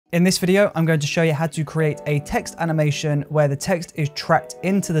In this video, I'm going to show you how to create a text animation where the text is tracked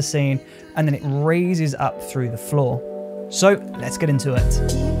into the scene and then it raises up through the floor. So let's get into it.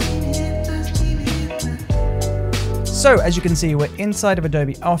 So as you can see, we're inside of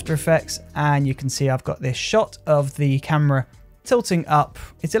Adobe After Effects and you can see I've got this shot of the camera tilting up.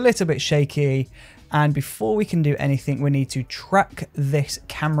 It's a little bit shaky. And before we can do anything, we need to track this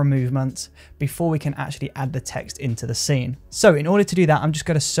camera movement before we can actually add the text into the scene. So in order to do that, I'm just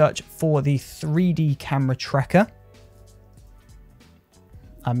going to search for the 3D camera tracker.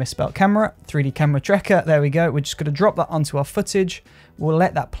 I misspelled camera, 3D camera tracker. There we go. We're just going to drop that onto our footage. We'll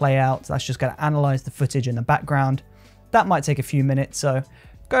let that play out. That's just going to analyze the footage in the background. That might take a few minutes. So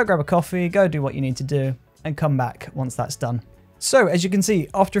go grab a coffee, go do what you need to do and come back once that's done. So as you can see,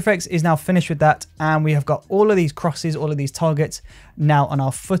 After Effects is now finished with that, and we have got all of these crosses, all of these targets now on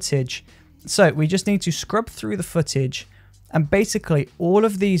our footage. So we just need to scrub through the footage, and basically all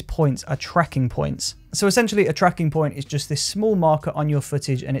of these points are tracking points. So essentially a tracking point is just this small marker on your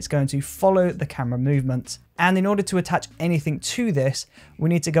footage, and it's going to follow the camera movement. And in order to attach anything to this, we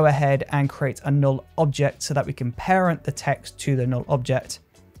need to go ahead and create a null object so that we can parent the text to the null object.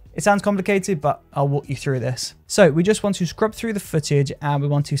 It sounds complicated, but I'll walk you through this. So we just want to scrub through the footage and we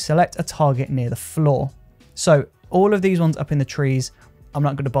want to select a target near the floor. So all of these ones up in the trees, I'm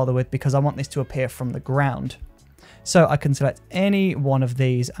not going to bother with because I want this to appear from the ground. So I can select any one of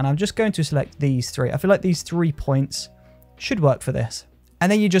these and I'm just going to select these three. I feel like these 3 points should work for this.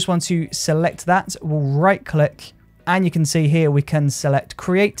 And then you just want to select that. We'll right click. And you can see here we can select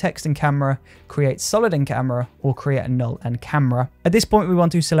create text and camera, create solid and camera, or create null and camera. At this point, we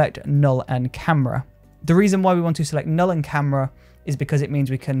want to select null and camera. The reason why we want to select null and camera is because it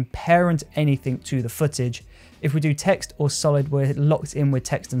means we can parent anything to the footage. If we do text or solid, we're locked in with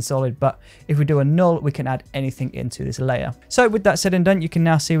text and solid, but if we do a null, we can add anything into this layer. So with that said and done, you can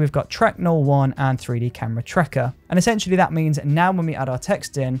now see we've got track null 1 and 3D camera tracker. And essentially that means now when we add our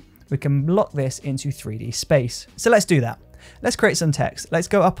text in, we can lock this into 3D space. So let's do that. Let's create some text. Let's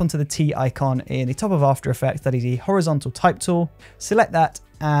go up onto the T icon in the top of After Effects. That is the horizontal type tool. Select that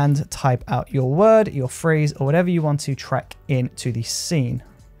and type out your word, your phrase, or whatever you want to track into the scene.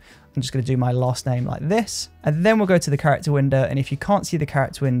 I'm just going to do my last name like this. And then we'll go to the character window. And if you can't see the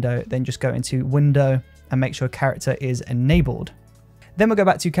character window, then just go into window and make sure character is enabled. Then we'll go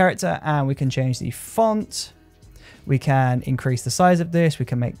back to character and we can change the font. We can increase the size of this. We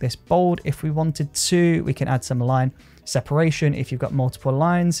can make this bold if we wanted to. We can add some line separation. If you've got multiple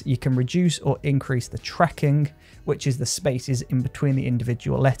lines, you can reduce or increase the tracking, which is the spaces in between the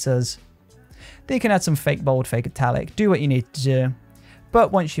individual letters. Then you can add some fake bold, fake italic, do what you need to do.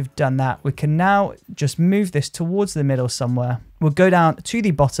 But once you've done that, we can now just move this towards the middle somewhere. We'll go down to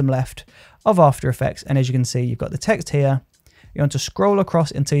the bottom left of After Effects. And as you can see, you've got the text here. You want to scroll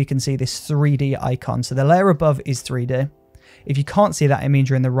across until you can see this 3D icon. So the layer above is 3D. If you can't see that, it means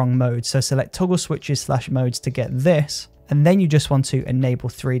you're in the wrong mode. So select toggle switches / modes to get this. And then you just want to enable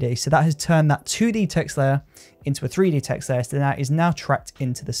 3D. So that has turned that 2D text layer into a 3D text layer. So that is now tracked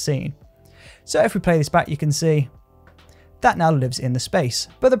into the scene. So if we play this back, you can see that now lives in the space.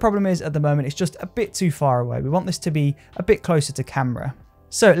 But the problem is at the moment, it's just a bit too far away. We want this to be a bit closer to camera.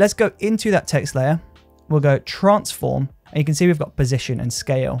 So let's go into that text layer. We'll go transform. And you can see we've got position and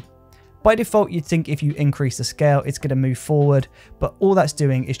scale. By default, you'd think if you increase the scale, it's going to move forward, but all that's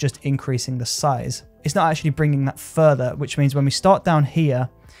doing is just increasing the size. It's not actually bringing that further, which means when we start down here,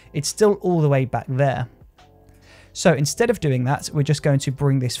 it's still all the way back there. So instead of doing that, we're just going to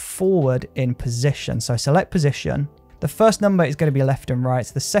bring this forward in position. So select position. The first number is going to be left and right.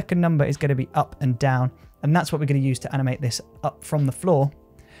 The second number is going to be up and down. And that's what we're going to use to animate this up from the floor.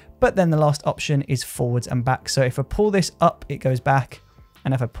 But then the last option is forwards and back. So if I pull this up, it goes back.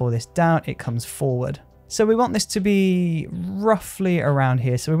 And if I pull this down, it comes forward. So we want this to be roughly around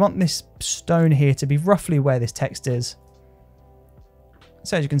here. So we want this stone here to be roughly where this text is.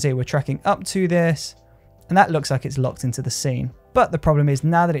 So as you can see, we're tracking up to this. And that looks like it's locked into the scene. But the problem is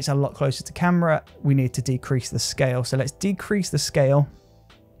now that it's a lot closer to camera, we need to decrease the scale. So let's decrease the scale.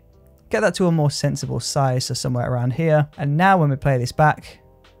 Get that to a more sensible size. So somewhere around here. And now when we play this back,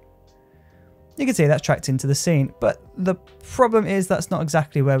 you can see that's tracked into the scene, but the problem is that's not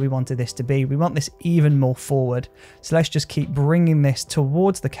exactly where we wanted this to be. We want this even more forward. So let's just keep bringing this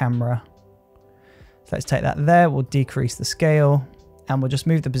towards the camera. So let's take that there. We'll decrease the scale and we'll just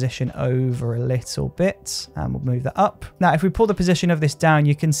move the position over a little bit and we'll move that up. Now, if we pull the position of this down,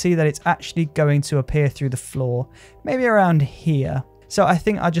 you can see that it's actually going to appear through the floor, maybe around here. So I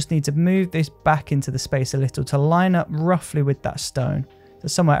think I just need to move this back into the space a little to line up roughly with that stone. So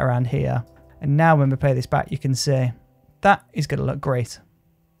somewhere around here. And now when we play this back, you can see that is going to look great.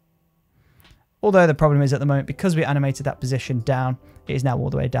 Although the problem is at the moment, because we animated that position down, it is now all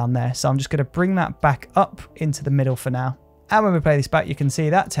the way down there. So I'm just going to bring that back up into the middle for now. And when we play this back, you can see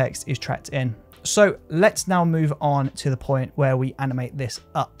that text is tracked in. So let's now move on to the point where we animate this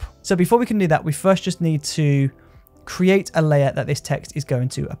up. So before we can do that, we first just need to create a layer that this text is going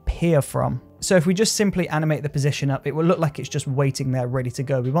to appear from. So if we just simply animate the position up, it will look like it's just waiting there ready to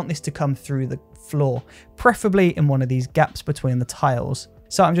go. We want this to come through the floor, preferably in one of these gaps between the tiles.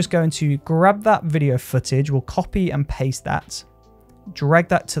 So I'm just going to grab that video footage, we'll copy and paste that, drag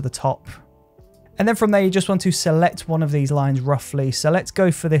that to the top. And then from there, you just want to select one of these lines roughly. So let's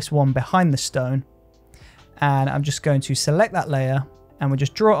go for this one behind the stone. And I'm just going to select that layer and we'll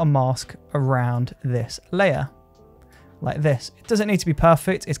just draw a mask around this layer like this. It doesn't need to be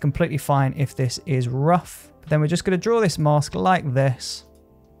perfect. It's completely fine if this is rough. But then we're just going to draw this mask like this.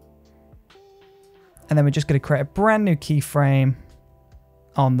 And then we're just going to create a brand new keyframe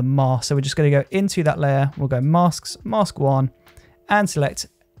on the mask. So we're just going to go into that layer. We'll go masks, mask 1, and select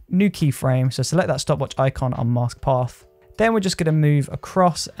new keyframe. So select that stopwatch icon on mask path. Then we're just going to move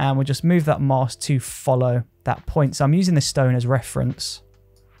across and we'll just move that mask to follow that point. So I'm using this stone as reference.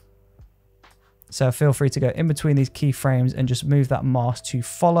 So feel free to go in between these keyframes and just move that mask to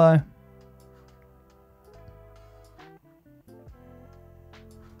follow.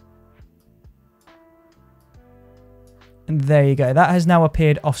 And there you go. That has now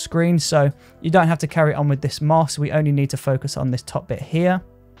appeared off screen. So you don't have to carry on with this mask. We only need to focus on this top bit here.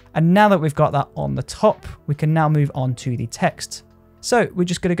 And now that we've got that on the top, we can now move on to the text. So we're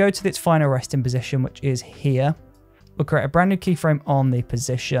just going to go to its final resting position, which is here. We'll create a brand new keyframe on the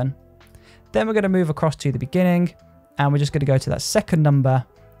position. Then we're going to move across to the beginning and we're just going to go to that second number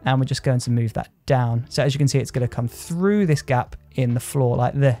and we're just going to move that down. So as you can see, it's going to come through this gap in the floor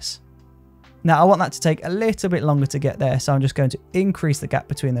like this. Now I want that to take a little bit longer to get there. So I'm just going to increase the gap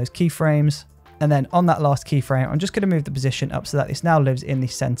between those keyframes. And then on that last keyframe, I'm just going to move the position up so that this now lives in the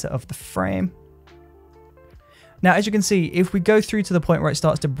center of the frame. Now, as you can see, if we go through to the point where it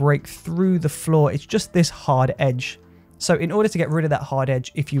starts to break through the floor, it's just this hard edge. So in order to get rid of that hard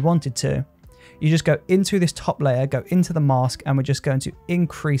edge, if you wanted to, you just go into this top layer, go into the mask, and we're just going to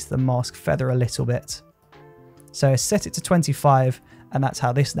increase the mask feather a little bit. So set it to 25, and that's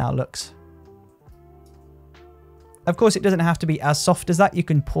how this now looks. Of course, it doesn't have to be as soft as that. You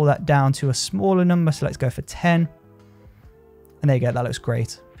can pull that down to a smaller number. So let's go for 10. And there you go. That looks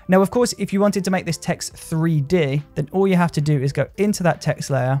great. Now, of course, if you wanted to make this text 3D, then all you have to do is go into that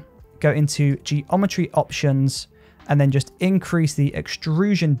text layer, go into geometry options, and then just increase the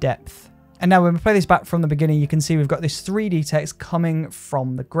extrusion depth. And now when we play this back from the beginning, you can see we've got this 3D text coming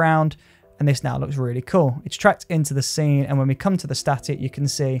from the ground. And this now looks really cool. It's tracked into the scene. And when we come to the static, you can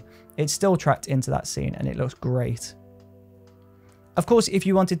see it's still tracked into that scene and it looks great. Of course, if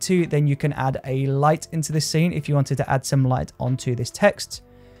you wanted to, then you can add a light into this scene. If you wanted to add some light onto this text.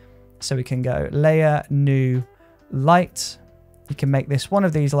 So we can go layer, new, light. You can make this one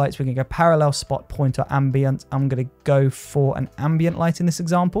of these lights. We can go parallel, spot, point, or ambient. I'm going to go for an ambient light in this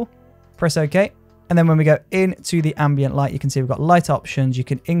example. Press OK. And then when we go into the ambient light, you can see we've got light options. You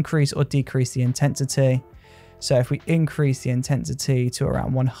can increase or decrease the intensity. So if we increase the intensity to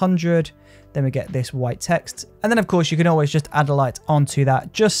around 100, then we get this white text. And then of course, you can always just add a light onto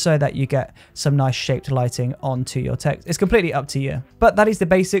that just so that you get some nice shaped lighting onto your text. It's completely up to you. But that is the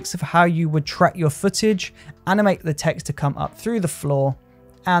basics of how you would track your footage, animate the text to come up through the floor,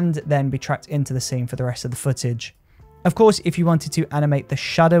 and then be tracked into the scene for the rest of the footage. Of course, if you wanted to animate the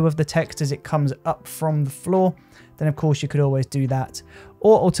shadow of the text as it comes up from the floor, then of course you could always do that.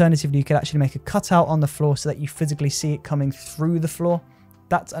 Or alternatively, you could actually make a cutout on the floor so that you physically see it coming through the floor.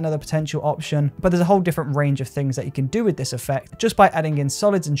 That's another potential option, but there's a whole different range of things that you can do with this effect just by adding in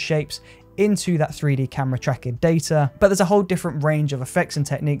solids and shapes into that 3D camera tracking data. But there's a whole different range of effects and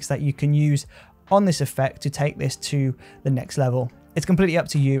techniques that you can use on this effect to take this to the next level. It's completely up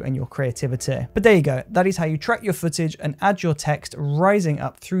to you and your creativity. But there you go. That is how you track your footage and add your text rising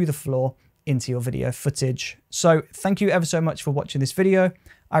up through the floor into your video footage. So thank you ever so much for watching this video.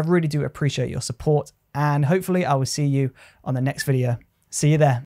 I really do appreciate your support, and hopefully I will see you on the next video. See you there.